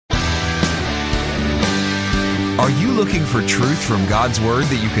Are you looking for truth from God's Word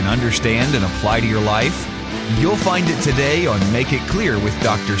that you can understand and apply to your life? You'll find it today on Make It Clear with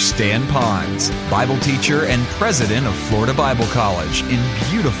Dr. Stan Ponz, Bible teacher and president of Florida Bible College in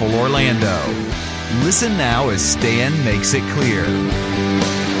beautiful Orlando. Listen now as Stan makes it clear.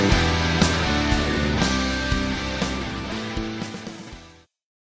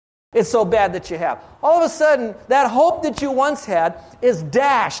 It's so bad that you have. All of a sudden, that hope that you once had is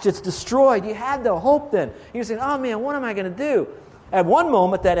dashed. It's destroyed. You had the hope then. You're saying, oh man, what am I going to do? At one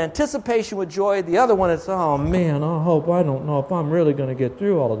moment, that anticipation with joy. The other one is, oh man, I hope. I don't know if I'm really going to get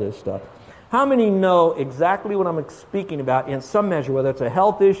through all of this stuff. How many know exactly what I'm speaking about in some measure, whether it's a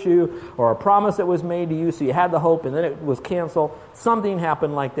health issue or a promise that was made to you, so you had the hope and then it was canceled? Something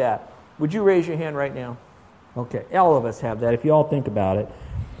happened like that. Would you raise your hand right now? Okay, all of us have that if you all think about it.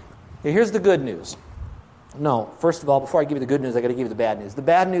 Okay, here's the good news. No, first of all, before I give you the good news, I got to give you the bad news. The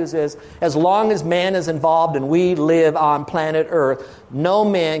bad news is, as long as man is involved and we live on planet Earth, no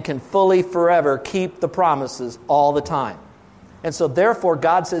man can fully forever keep the promises all the time. And so therefore,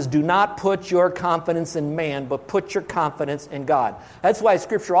 God says, do not put your confidence in man, but put your confidence in God. That's why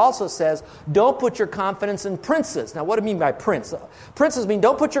Scripture also says, don't put your confidence in princes. Now, what do I mean by prince? Princes mean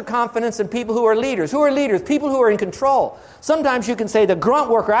don't put your confidence in people who are leaders. Who are leaders? People who are in control. Sometimes you can say, the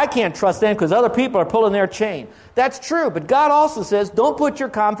grunt worker, I can't trust them because other people are pulling their chain. That's true, but God also says, don't put your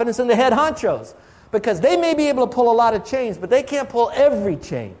confidence in the head honchos, because they may be able to pull a lot of chains, but they can't pull every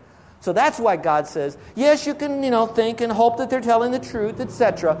chain. So that's why God says, yes, you can, think and hope that they're telling the truth,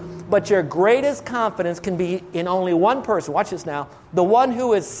 etc. But your greatest confidence can be in only one person. Watch this now. The one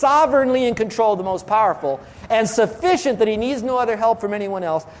who is sovereignly in control, the most powerful, and sufficient that he needs no other help from anyone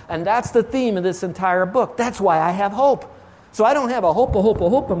else. And that's the theme of this entire book. That's why I have hope. So I don't have a hope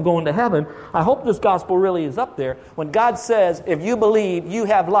I'm going to heaven. I hope this gospel really is up there. When God says, if you believe, you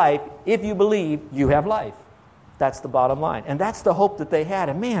have life. If you believe, you have life. That's the bottom line. And that's the hope that they had.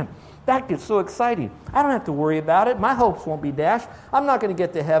 And man, that gets so exciting. I don't have to worry about it. My hopes won't be dashed. I'm not going to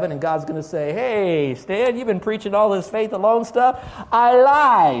get to heaven and God's going to say, hey, Stan, you've been preaching all this faith alone stuff. I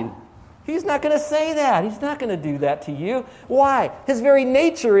lied. He's not going to say that. He's not going to do that to you. Why? His very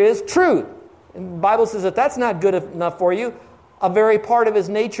nature is truth. And the Bible says that that's not good enough for you. A very part of his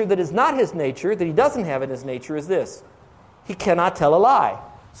nature that is not his nature, that he doesn't have in his nature, is this. He cannot tell a lie.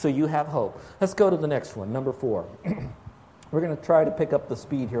 So you have hope. Let's go to the next one, number 4. We're going to try to pick up the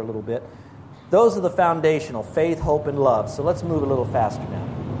speed here a little bit. Those are the foundational, faith, hope, and love. So let's move a little faster now.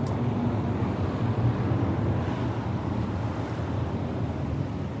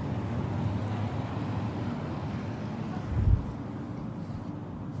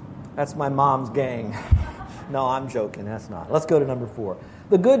 That's my mom's gang. No, I'm joking. That's not. Let's go to number 4.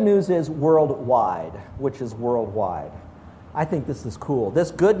 The good news is worldwide, which is worldwide. I think this is cool.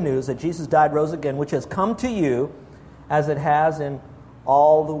 This good news that Jesus died, rose again, which has come to you as it has in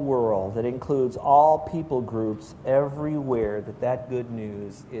all the world. It includes all people groups everywhere. That good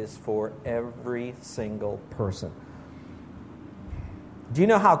news is for every single person. Do you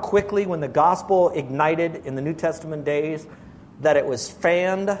know how quickly, when the gospel ignited in the New Testament days, that it was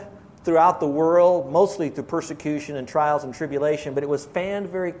fanned throughout the world, mostly through persecution and trials and tribulation, but it was fanned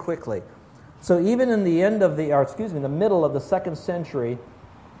very quickly. So even in the the middle of the 2nd century,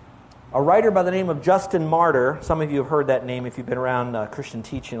 a writer by the name of Justin Martyr, some of you have heard that name if you've been around Christian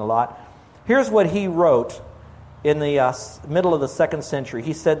teaching a lot. Here's what he wrote in the middle of the 2nd century.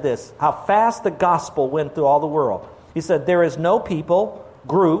 He said this, how fast the gospel went through all the world. He said, there is no people,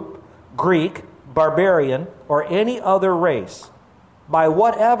 group, Greek, barbarian, or any other race, by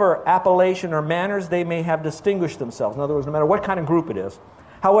whatever appellation or manners they may have distinguished themselves. In other words, no matter what kind of group it is,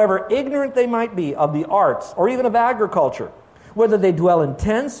 however ignorant they might be of the arts or even of agriculture, whether they dwell in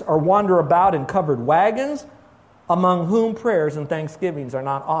tents or wander about in covered wagons, among whom prayers and thanksgivings are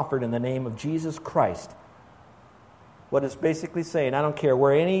not offered in the name of Jesus Christ. What it's basically saying, I don't care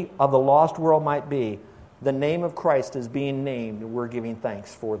where any of the lost world might be, the name of Christ is being named, and we're giving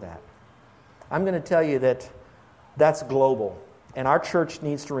thanks for that. I'm going to tell you that that's global, and our church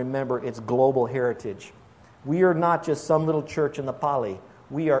needs to remember its global heritage. We are not just some little church in the Pali.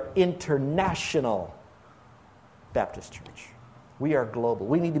 We are international Baptist church. We are global.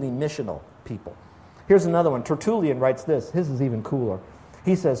 We need to be missional people. Here's another one. Tertullian writes this. His is even cooler.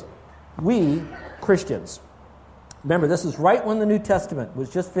 He says, we Christians, remember this is right when the New Testament was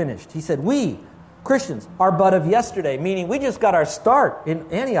just finished. He said, we Christians are but of yesterday, meaning we just got our start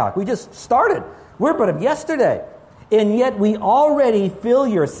in Antioch. We just started. We're but of yesterday. And yet we already fill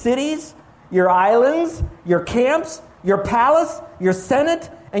your cities, your islands, your camps, your palace, your senate,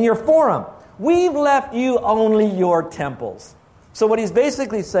 and your forum. We've left you only your temples. So what he's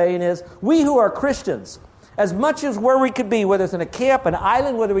basically saying is, we who are Christians As much as where we could be, whether it's in a camp, an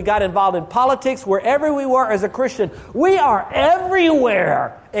island, whether we got involved in politics, wherever we were as a Christian, we are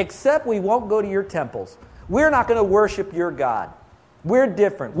everywhere, except we won't go to your temples. We're not going to worship your God. We're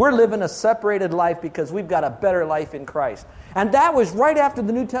different. We're living a separated life because we've got a better life in Christ. And that was right after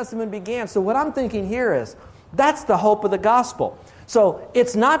the New Testament began. So what I'm thinking here is, that's the hope of the gospel. So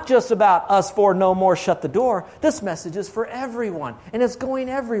it's not just about us four, no more, shut the door. This message is for everyone, and it's going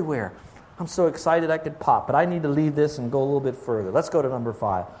everywhere. I'm so excited I could pop, but I need to leave this and go a little bit further. Let's go to number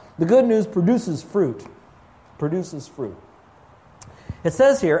 5. The good news produces fruit. Produces fruit. It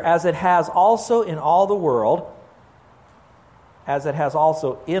says here, as it has also in all the world, as it has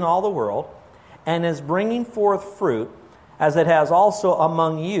also in all the world, and is bringing forth fruit, as it has also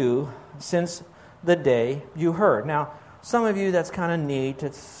among you since the day you heard. Now, some of you, that's kind of neat,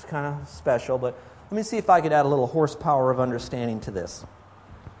 it's kind of special, but let me see if I could add a little horsepower of understanding to this.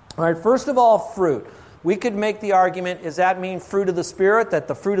 All right, first of all, fruit. We could make the argument, does that mean fruit of the Spirit, that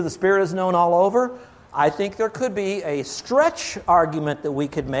the fruit of the Spirit is known all over? I think there could be a stretch argument that we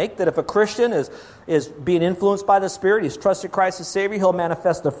could make, that if a Christian is being influenced by the Spirit, he's trusted Christ as Savior, he'll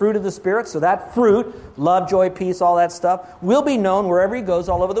manifest the fruit of the Spirit. So that fruit, love, joy, peace, all that stuff, will be known wherever he goes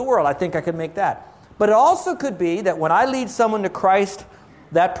all over the world. I think I could make that. But it also could be that when I lead someone to Christ,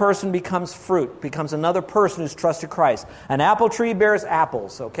 that person becomes fruit, becomes another person who's trusted Christ. An apple tree bears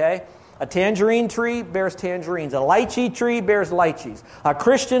apples, okay? A tangerine tree bears tangerines. A lychee tree bears lychees. A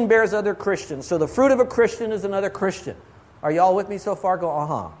Christian bears other Christians. So the fruit of a Christian is another Christian. Are you all with me so far? Go,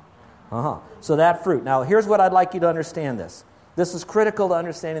 uh-huh. So that fruit. Now, here's what I'd like you to understand this. This is critical to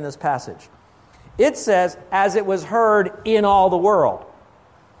understanding this passage. It says, as it was heard in all the world.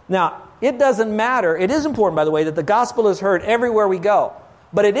 Now, it doesn't matter. It is important, by the way, that the gospel is heard everywhere we go.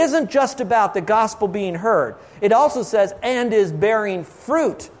 But it isn't just about the gospel being heard. It also says, and is bearing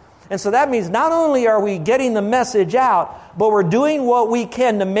fruit. And so that means not only are we getting the message out, but we're doing what we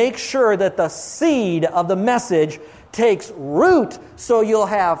can to make sure that the seed of the message takes root so you'll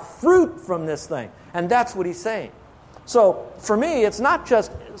have fruit from this thing. And that's what he's saying. So for me, it's not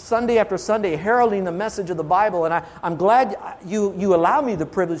just Sunday after Sunday heralding the message of the Bible. And I'm glad you allow me the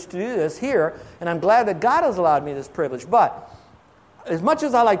privilege to do this here. And I'm glad that God has allowed me this privilege. But as much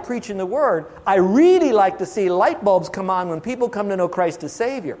as I like preaching the Word, I really like to see light bulbs come on when people come to know Christ as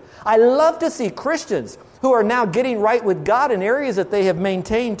Savior. I love to see Christians who are now getting right with God in areas that they have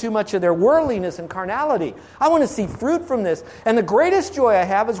maintained too much of their worldliness and carnality. I want to see fruit from this. And the greatest joy I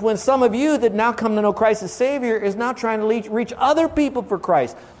have is when some of you that now come to know Christ as Savior is now trying to reach other people for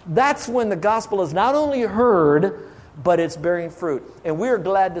Christ. That's when the gospel is not only heard, but it's bearing fruit. And we're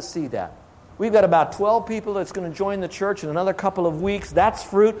glad to see that. We've got about 12 people that's going to join the church in another couple of weeks. That's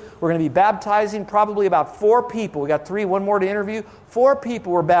fruit. We're going to be baptizing probably about 4 people. We got 3, one more to interview. 4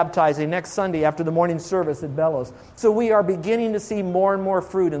 people we're baptizing next Sunday after the morning service at Bellows. So we are beginning to see more and more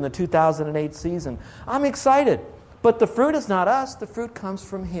fruit in the 2008 season. I'm excited. But the fruit is not us. The fruit comes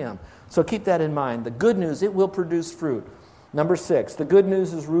from Him. So keep that in mind. The good news, it will produce fruit. Number 6, the good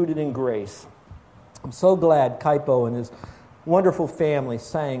news is rooted in grace. I'm so glad Kaipo and his wonderful family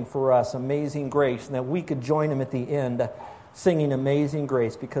sang for us Amazing Grace, and that we could join them at the end singing Amazing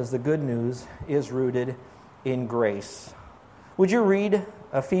Grace, because the good news is rooted in grace. Would you read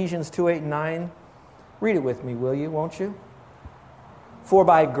Ephesians 2:8-9? Read it with me, will you, won't you? For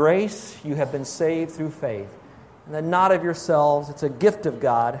by grace you have been saved through faith, and that not of yourselves, it's a gift of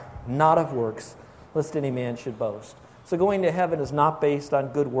God, not of works, lest any man should boast. So going to heaven is not based on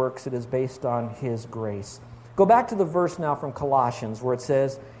good works, it is based on His grace. Go back to the verse now from Colossians where it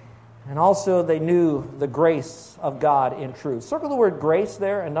says, and also they knew the grace of God in truth. Circle the word grace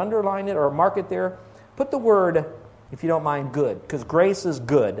there and underline it or mark it there. Put the word, if you don't mind, good, because grace is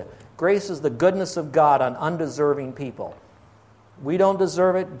good. Grace is the goodness of God on undeserving people. We don't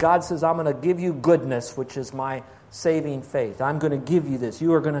deserve it. God says, I'm going to give you goodness, which is my saving faith. I'm going to give you this.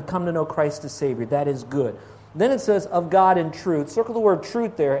 You are going to come to know Christ as Savior. That is good. Then it says, of God in truth. Circle the word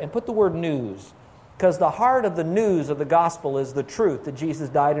truth there and put the word news. Because the heart of the news of the gospel is the truth that Jesus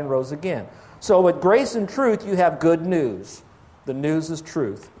died and rose again. So with grace and truth, you have good news. The news is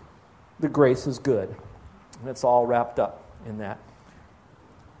truth. The grace is good. And it's all wrapped up in that.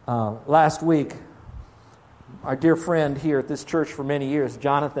 Last week, our dear friend here at this church for many years,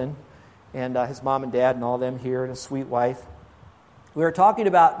 Jonathan, and his mom and dad and all them here, and his sweet wife, we were talking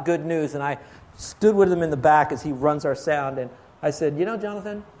about good news, and I stood with him in the back as he runs our sound, and I said, you know,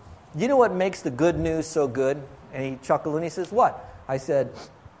 Jonathan, you know what makes the good news so good? And he chuckled and he says, what? I said,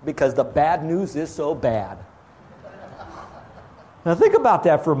 because the bad news is so bad. Now think about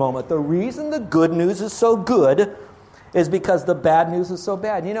that for a moment. The reason the good news is so good is because the bad news is so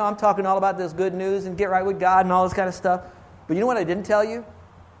bad. You know, I'm talking all about this good news and get right with God and all this kind of stuff. But you know what I didn't tell you?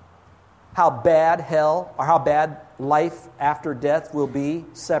 How bad hell or how bad life after death will be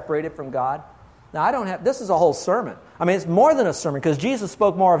separated from God. Now, this is a whole sermon. I mean, it's more than a sermon because Jesus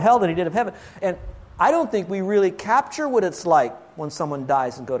spoke more of hell than he did of heaven. And I don't think we really capture what it's like when someone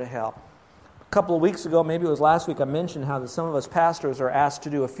dies and go to hell. A couple of weeks ago, maybe it was last week, I mentioned how that some of us pastors are asked to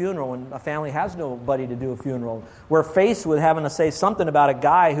do a funeral when a family has nobody to do a funeral. We're faced with having to say something about a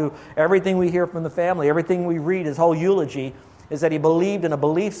guy who everything we hear from the family, everything we read, his whole eulogy, is that he believed in a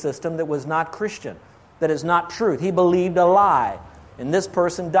belief system that was not Christian, that is not truth. He believed a lie. And this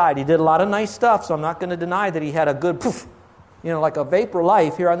person died. He did a lot of nice stuff, so I'm not going to deny that he had a good poof, like a vapor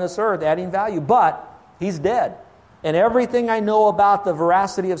life here on this earth, adding value. But he's dead. And everything I know about the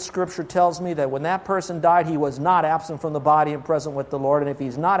veracity of Scripture tells me that when that person died, he was not absent from the body and present with the Lord. And if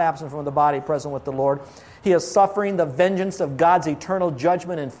he's not absent from the body, present with the Lord, he is suffering the vengeance of God's eternal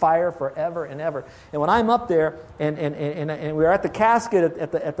judgment and fire forever and ever. And when I'm up there, and we're at the casket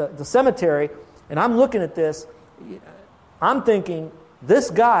at the cemetery, and I'm looking at this, I'm thinking,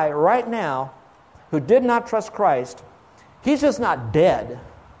 this guy right now who did not trust Christ, he's just not dead.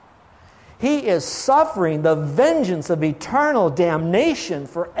 He is suffering the vengeance of eternal damnation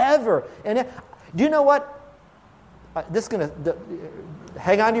forever. And do you know what? This is going to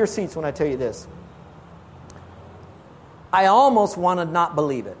hang on to your seats when I tell you this. I almost want to not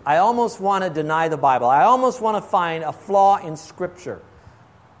believe it. I almost want to deny the Bible. I almost want to find a flaw in Scripture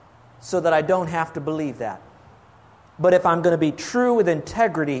so that I don't have to believe that. But if I'm going to be true with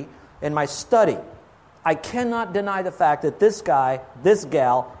integrity in my study, I cannot deny the fact that this guy, this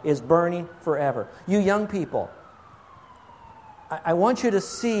gal, is burning forever. You young people, I want you to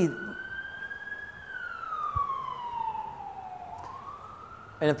see.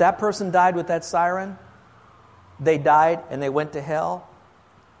 And if that person died with that siren, they died and they went to hell,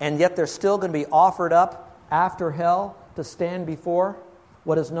 and yet they're still going to be offered up after hell to stand before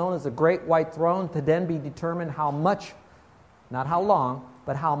what is known as the Great White Throne, to then be determined how much, not how long,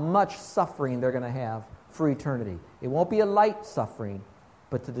 but how much suffering they're going to have for eternity. It won't be a light suffering,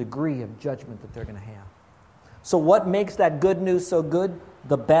 but the degree of judgment that they're going to have. So what makes that good news so good?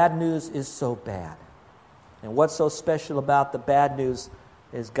 The bad news is so bad. And what's so special about the bad news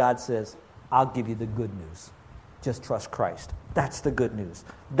is God says, I'll give you the good news. Just trust Christ. That's the good news.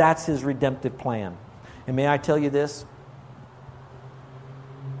 That's His redemptive plan. And may I tell you this?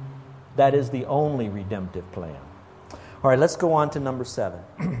 That is the only redemptive plan. All right, let's go on to number 7.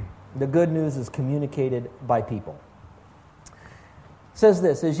 The good news is communicated by people. It says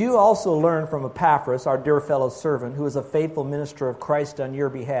this, as you also learned from Epaphras, our dear fellow servant, who is a faithful minister of Christ on your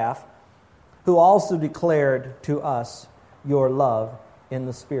behalf, who also declared to us your love in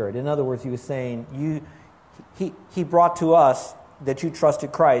the Spirit. In other words, he was saying, he brought to us that you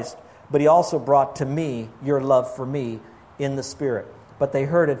trusted Christ, but he also brought to me your love for me in the Spirit. But they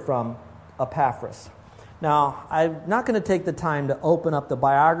heard it from Epaphras. Now, I'm not going to take the time to open up the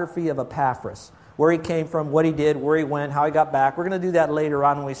biography of Epaphras, where he came from, what he did, where he went, how he got back. We're going to do that later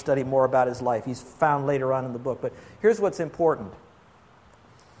on when we study more about his life. He's found later on in the book. But here's what's important.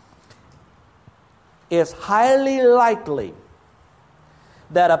 It's highly likely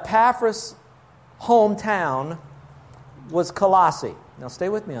that Epaphras' hometown was Colossae. Now, stay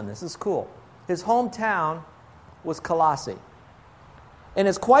with me on this. This is cool. His hometown was Colossae. And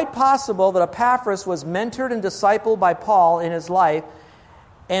it's quite possible that Epaphras was mentored and discipled by Paul in his life,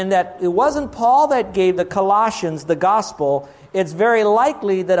 and that it wasn't Paul that gave the Colossians the gospel. It's very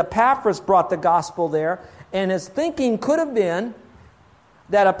likely that Epaphras brought the gospel there, and his thinking could have been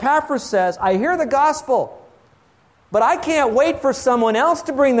that Epaphras says, I hear the gospel, but I can't wait for someone else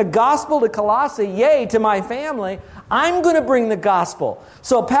to bring the gospel to Colossae, yea, to my family. I'm going to bring the gospel.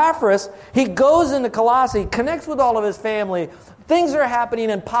 So Epaphras, he goes into Colossae, connects with all of his family. Things are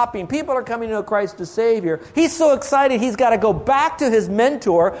happening and popping. People are coming to know Christ as Savior. He's so excited he's got to go back to his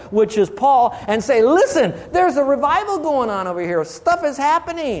mentor, which is Paul, and say, listen, there's a revival going on over here. Stuff is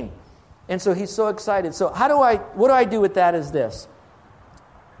happening. And so he's so excited. So what do I do with that is this.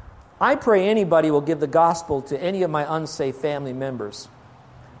 I pray anybody will give the gospel to any of my unsafe family members.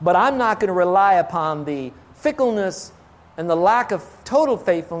 But I'm not going to rely upon the fickleness and the lack of total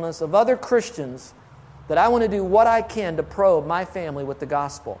faithfulness of other Christians, that I want to do what I can to probe my family with the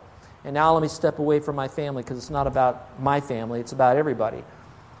gospel. And now let me step away from my family, because it's not about my family, it's about everybody.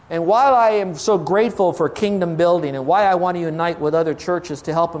 And while I am so grateful for kingdom building, and why I want to unite with other churches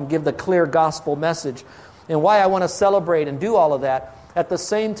to help them give the clear gospel message, and why I want to celebrate and do all of that, at the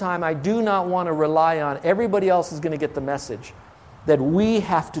same time, I do not want to rely on everybody else is going to get the message, that we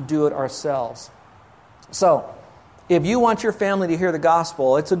have to do it ourselves. So, if you want your family to hear the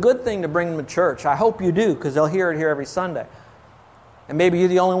gospel, it's a good thing to bring them to church. I hope you do, because they'll hear it here every Sunday. And maybe you're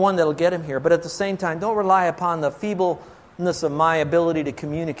the only one that'll get them here. But at the same time, don't rely upon the feebleness of my ability to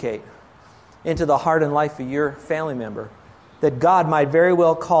communicate into the heart and life of your family member, that God might very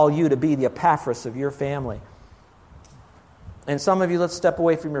well call you to be the Epaphras of your family. And some of you, let's step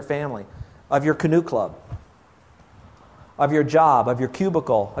away from your family, of your canoe club, of your job, of your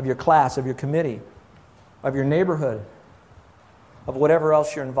cubicle, of your class, of your committee, of your neighborhood, of whatever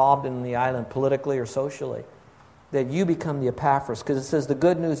else you're involved in the island politically or socially, that you become the Epaphras, because it says the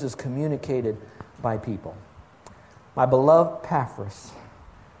good news is communicated by people. My beloved Epaphras.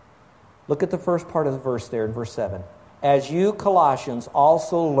 Look at the first part of the verse there in verse 7. As you Colossians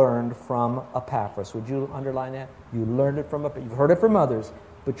also learned from Epaphras. Would you underline that? You learned it from Epaphras. You've heard it from others,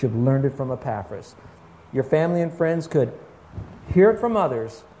 but you've learned it from Epaphras. Your family and friends could hear it from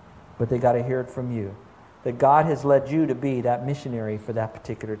others, but they got to hear it from you. That God has led you to be that missionary for that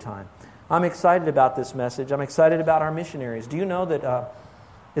particular time. I'm excited about this message. I'm excited about our missionaries. Do you know that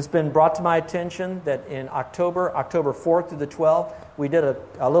it's been brought to my attention that in October 4th through the 12th, we did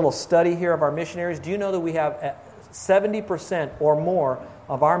a little study here of our missionaries. Do you know that we have 70% or more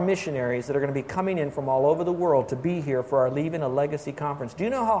of our missionaries that are going to be coming in from all over the world to be here for our Leaving a Legacy conference? Do you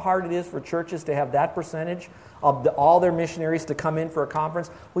know how hard it is for churches to have that percentage of all their missionaries to come in for a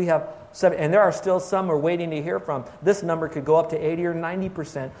conference? We have 7, and there are still some we're waiting to hear from. This number could go up to 80 or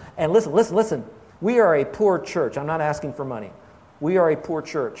 90%. And listen. We are a poor church. I'm not asking for money. We are a poor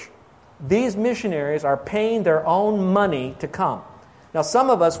church. These missionaries are paying their own money to come. Now, some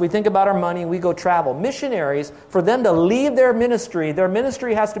of us, we think about our money, we go travel. Missionaries, for them to leave their ministry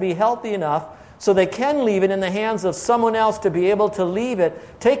has to be healthy enough so they can leave it in the hands of someone else to be able to leave it,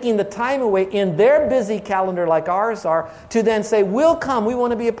 taking the time away in their busy calendar like ours are, to then say, we'll come, we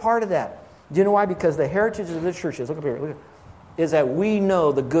want to be a part of that. Do you know why? Because the heritage of the churches, look up here, is that we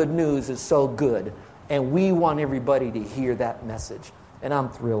know the good news is so good, and we want everybody to hear that message. And I'm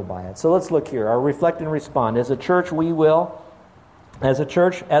thrilled by it. So let's look here. Our reflect and respond. As a church, we will. As a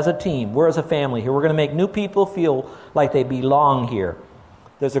church, as a team, we're as a family here. We're going to make new people feel like they belong here.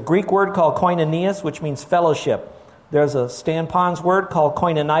 There's a Greek word called koinonias, which means fellowship. There's a Stan Ponz word called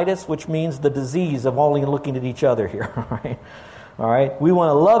koinonitis, which means the disease of only looking at each other here. All right? We want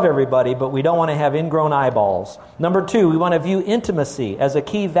to love everybody, but we don't want to have ingrown eyeballs. Number 2, we want to view intimacy as a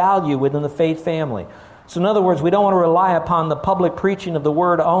key value within the faith family. So in other words, we don't want to rely upon the public preaching of the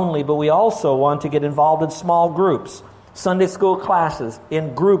word only, but we also want to get involved in small groups. Sunday school classes,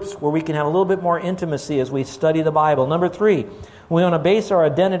 in groups where we can have a little bit more intimacy as we study the Bible. Number 3, we want to base our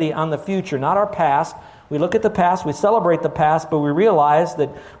identity on the future, not our past. We look at the past, we celebrate the past, but we realize that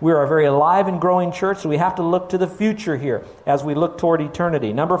we are a very alive and growing church, so we have to look to the future here as we look toward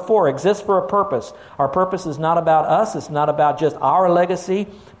eternity. Number 4, exist for a purpose. Our purpose is not about us, it's not about just our legacy,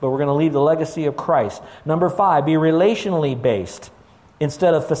 but we're going to leave the legacy of Christ. Number 5, be relationally based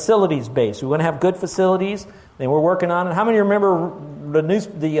instead of facilities based. We want to have good facilities, and we're working on it. How many remember the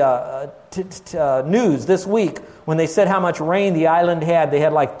news this week when they said how much rain the island had? They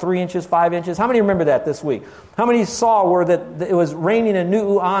had like 3 inches, 5 inches. How many remember that this week? How many saw where that it was raining in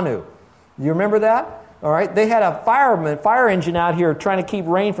Nu'uanu? You remember that? All right, they had a fire engine out here trying to keep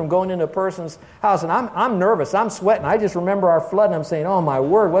rain from going into a person's house, and I'm nervous. I'm sweating. I just remember our flood, and I'm saying, "Oh my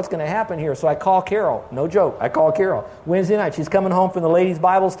word, what's going to happen here?" So I call Carol. No joke. I call Carol Wednesday night. She's coming home from the ladies'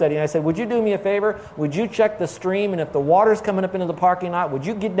 Bible study, and I said, "Would you do me a favor? Would you check the stream, and if the water's coming up into the parking lot, would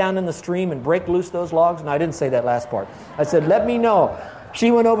you get down in the stream and break loose those logs?" And I didn't say that last part. I said, "Let me know." She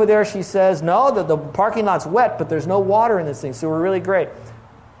went over there. She says, "No, the parking lot's wet, but there's no water in this thing, so we're really great."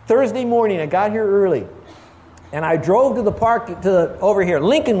 Thursday morning, I got here early, and I drove to the park over here.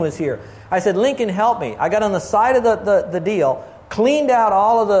 Lincoln was here. I said, "Lincoln, help me." I got on the side of the deal, cleaned out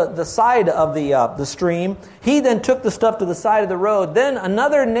all of the side of the stream. He then took the stuff to the side of the road. Then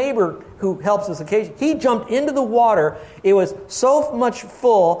another neighbor who helps us occasionally, he jumped into the water. It was so much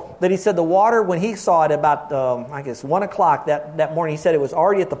full that he said the water, when he saw it about, 1 o'clock that morning, he said it was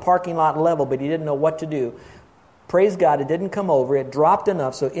already at the parking lot level, but he didn't know what to do. Praise God, it didn't come over. It dropped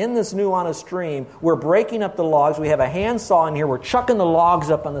enough. So in this Nu'uanu stream, we're breaking up the logs. We have a handsaw in here. We're chucking the logs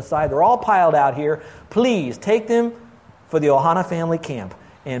up on the side. They're all piled out here. Please take them for the Ohana family camp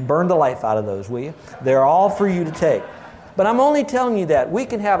and burn the life out of those, will you? They're all for you to take. But I'm only telling you that. We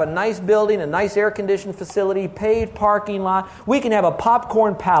can have a nice building, a nice air-conditioned facility, paved parking lot. We can have a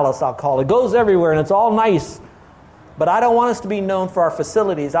popcorn palace, I'll call it. It goes everywhere, and it's all nice. But I don't want us to be known for our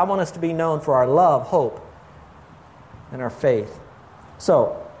facilities. I want us to be known for our love, hope, and our faith.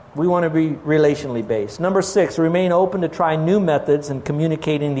 So, we want to be relationally based. Number 6, remain open to try new methods in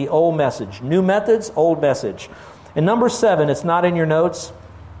communicating the old message. New methods, old message. And number 7, it's not in your notes.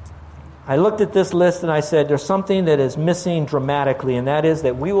 I looked at this list and I said there's something that is missing dramatically, and that is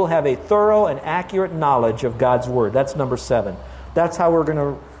that we will have a thorough and accurate knowledge of God's Word. That's number 7. That's how we're going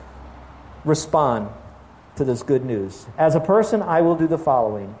to respond to this good news. As a person, I will do the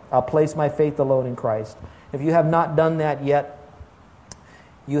following. I'll place my faith alone in Christ. If you have not done that yet,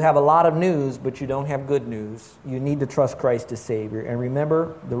 you have a lot of news, but you don't have good news. You need to trust Christ as Savior. And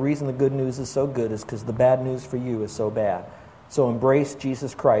remember, the reason the good news is so good is because the bad news for you is so bad. So embrace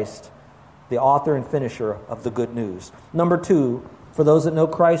Jesus Christ, the author and finisher of the good news. Number 2, for those that know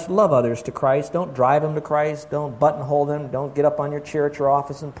Christ, love others to Christ. Don't drive them to Christ. Don't buttonhole them. Don't get up on your chair at your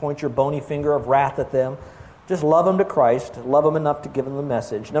office and point your bony finger of wrath at them. Just love them to Christ. Love them enough to give them the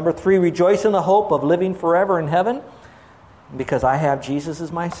message. Number 3, rejoice in the hope of living forever in heaven, because I have Jesus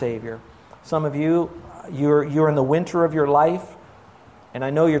as my Savior. Some of you, you're in the winter of your life, and I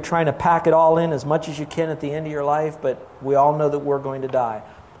know you're trying to pack it all in as much as you can at the end of your life, but we all know that we're going to die.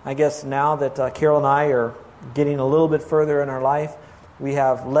 I guess now that Carol and I are getting a little bit further in our life, we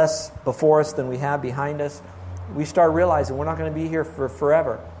have less before us than we have behind us. We start realizing we're not going to be here for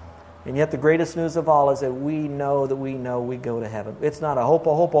forever. And yet the greatest news of all is that we know we go to heaven. It's not a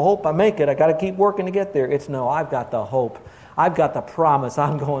hope, I make it. I got to keep working to get there. It's no, I've got the hope. I've got the promise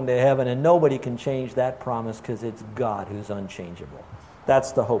I'm going to heaven, and nobody can change that promise because it's God who's unchangeable.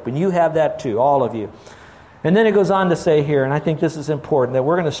 That's the hope. And you have that too, all of you. And then it goes on to say here, and I think this is important, that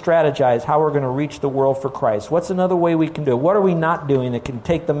we're going to strategize how we're going to reach the world for Christ. What's another way we can do it? What are we not doing that can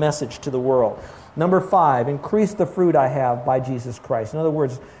take the message to the world? Number 5, increase the fruit I have by Jesus Christ. In other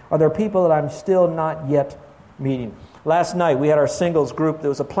words, are there people that I'm still not yet meeting? Last night we had our singles group. There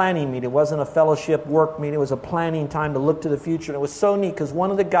was a planning meeting. It wasn't a fellowship work meeting. It was a planning time to look to the future. And it was so neat because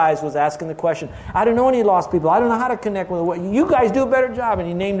one of the guys was asking the question, I don't know any lost people. I don't know how to connect with them. You guys do a better job. And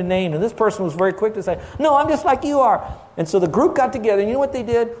he named a name. And this person was very quick to say, no, I'm just like you are. And so the group got together. And you know what they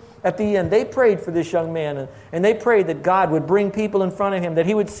did? At the end, they prayed for this young man, and they prayed that God would bring people in front of him, that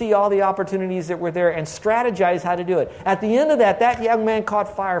he would see all the opportunities that were there and strategize how to do it. At the end of that young man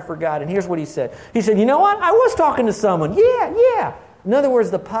caught fire for God, and here's what he said. He said, you know what? I was talking to someone. Yeah. In other words,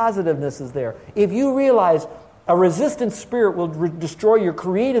 the positiveness is there. If you realize a resistant spirit will destroy your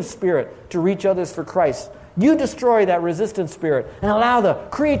creative spirit to reach others for Christ, you destroy that resistant spirit and allow the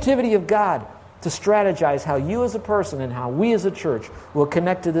creativity of God to strategize how you as a person and how we as a church will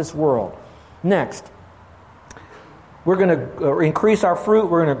connect to this world. Next, we're going to increase our fruit.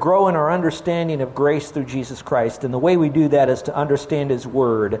 We're going to grow in our understanding of grace through Jesus Christ. And the way we do that is to understand His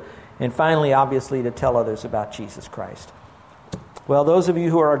Word. And finally, obviously, to tell others about Jesus Christ. Well, those of you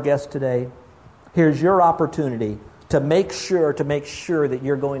who are our guests today, here's your opportunity to make sure that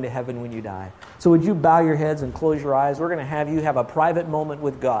you're going to heaven when you die. So would you bow your heads and close your eyes? We're going to have you have a private moment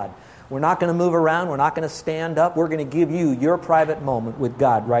with God. We're not going to move around. We're not going to stand up. We're going to give you your private moment with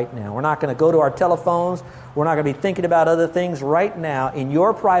God right now. We're not going to go to our telephones. We're not going to be thinking about other things right now. In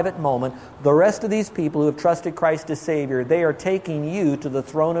your private moment, the rest of these people who have trusted Christ as Savior, they are taking you to the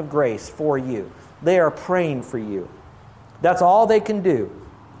throne of grace for you. They are praying for you. That's all they can do.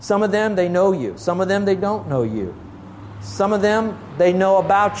 Some of them, they know you. Some of them, they don't know you. Some of them, they know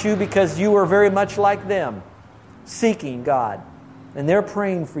about you because you are very much like them, seeking God. And they're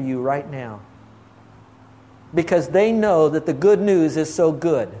praying for you right now because they know that the good news is so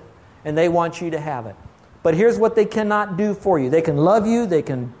good and they want you to have it. But here's what they cannot do for you. They can love you, they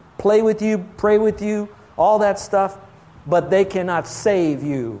can play with you, pray with you, all that stuff, but they cannot save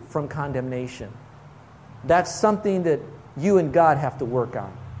you from condemnation. That's something that you and God have to work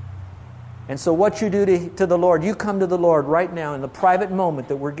on. And so what you do to the Lord, you come to the Lord right now in the private moment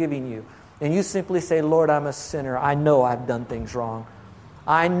that we're giving you. And you simply say, Lord, I'm a sinner. I know I've done things wrong.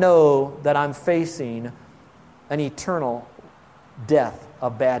 I know that I'm facing an eternal death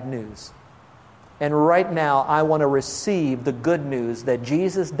of bad news. And right now, I want to receive the good news that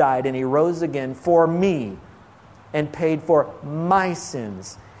Jesus died and He rose again for me and paid for my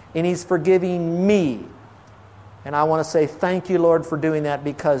sins. And He's forgiving me. And I want to say thank you, Lord, for doing that,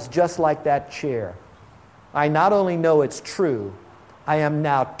 because just like that chair, I not only know it's true, I am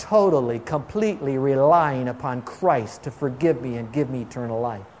now totally, completely relying upon Christ to forgive me and give me eternal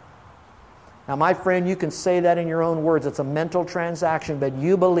life. Now, my friend, you can say that in your own words. It's a mental transaction, but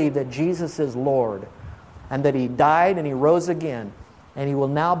you believe that Jesus is Lord and that He died and He rose again, and He will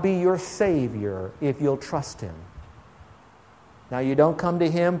now be your Savior if you'll trust Him. Now, you don't come to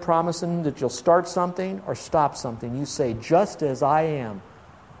Him promising that you'll start something or stop something. You say, just as I am,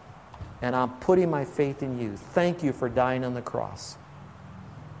 and I'm putting my faith in You. Thank You for dying on the cross.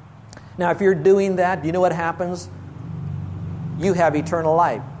 Now, if you're doing that, you know what happens? You have eternal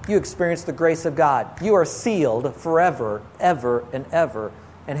life. you experience the grace of God. You are sealed forever, ever, and ever,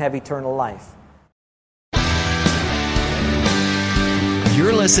 and have eternal life.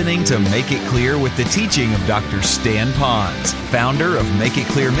 You're listening to Make It Clear with the teaching of Dr. Stan Ponz, founder of Make It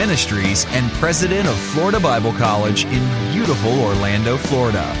Clear Ministries and president of Florida Bible College in beautiful Orlando,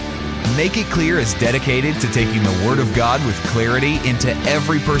 Florida. Make It Clear is dedicated to taking the Word of God with clarity into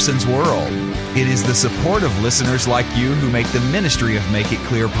every person's world. It is the support of listeners like you who make the ministry of Make It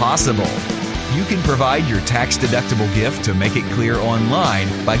Clear possible. You can provide your tax-deductible gift to Make It Clear online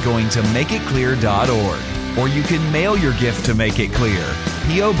by going to makeitclear.org. Or you can mail your gift to Make It Clear,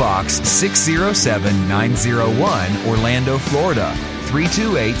 P.O. Box 607901, Orlando, Florida,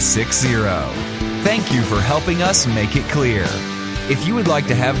 32860. Thank you for helping us make it clear. If you would like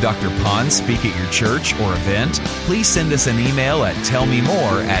to have Dr. Ponz speak at your church or event, please send us an email at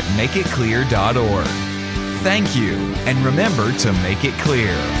tellmemore@makeitclear.org. Thank you, and remember to make it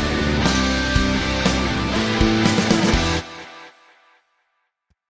clear.